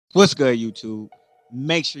What's good, YouTube?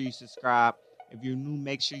 Make sure you subscribe. If you're new,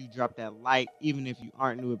 make sure you drop that like. Even if you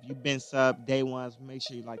aren't new, if you've been sub day ones, make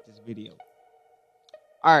sure you like this video.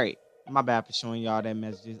 All right, my bad for showing y'all that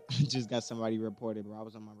messages. I just got somebody reported, bro. I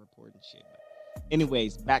was on my reporting shit. But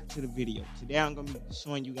anyways, back to the video. Today I'm gonna be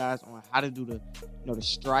showing you guys on how to do the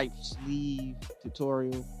stripe sleeve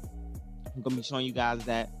tutorial. I'm gonna be showing you guys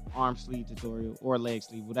that arm sleeve tutorial or leg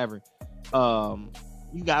sleeve, whatever.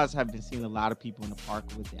 You guys have been seeing a lot of people in the park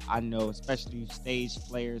with it. I know, especially stage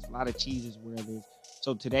players, a lot of Cheesiers wear this.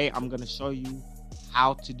 So today I'm gonna show you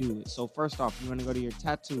how to do it. So first off, you wanna go to your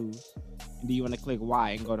tattoos, and then you wanna click Y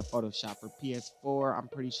and go to Photoshop. For PS4, I'm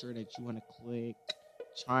pretty sure that you wanna click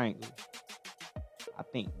triangle, I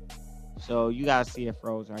think. So you guys see it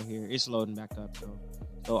froze right here. It's loading back up though.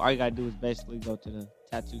 So all you gotta do is basically go to the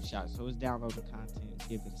tattoo shot. So it's downloading content.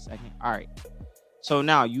 Give it a second. All right. So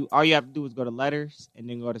now all you have to do is go to letters and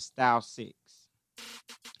then go to style 6.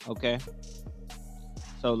 Okay.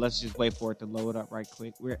 So let's just wait for it to load up right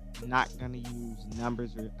quick. We're not gonna use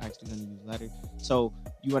numbers. We're actually gonna use letters. So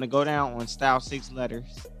you want to go down on style 6 letters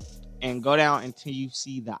and go down until you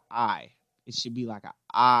see the I. It should be like an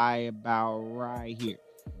I about right here.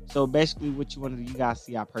 So basically what you want to do, you guys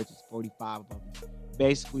see I purchased 45 of them.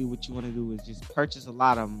 Basically what you want to do is just purchase a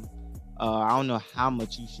lot of them. I don't know how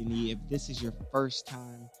much you should need. If this is your first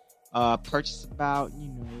time, purchase about,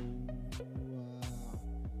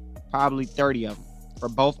 probably 30 of them. For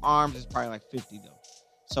both arms, it's probably like 50 though.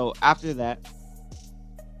 So after that,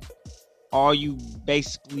 all you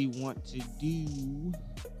basically want to do,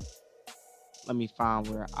 let me find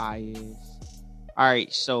where I is. All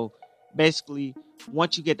right, so basically,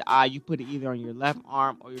 once you get the eye, you put it either on your left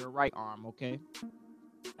arm or your right arm, okay?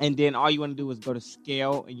 And then all you want to do is go to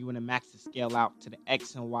scale, and you want to max the scale out to the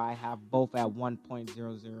X and Y, have both at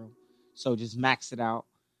 1.00. So just max it out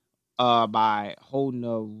by holding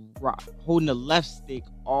the left stick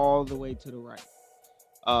all the way to the right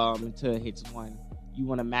until it hits 1. You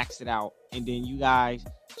want to max it out, and then you guys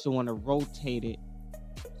should want to rotate it.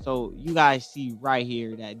 So you guys see right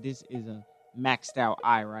here that this is a maxed out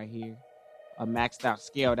eye right here, a maxed out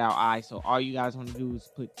scaled out eye. So all you guys want to do is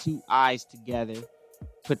put 2 eyes together.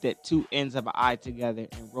 Put that 2 ends of an eye together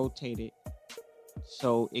and rotate it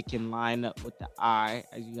so it can line up with the eye,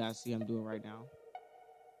 as you guys see I'm doing right now.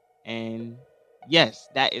 And yes,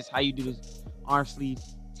 that is how you do this arm sleeve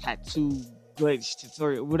tattoo glitch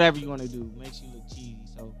tutorial, whatever you want to do. Makes you look cheesy.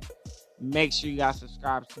 So make sure you guys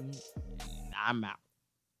subscribe to me, and I'm out.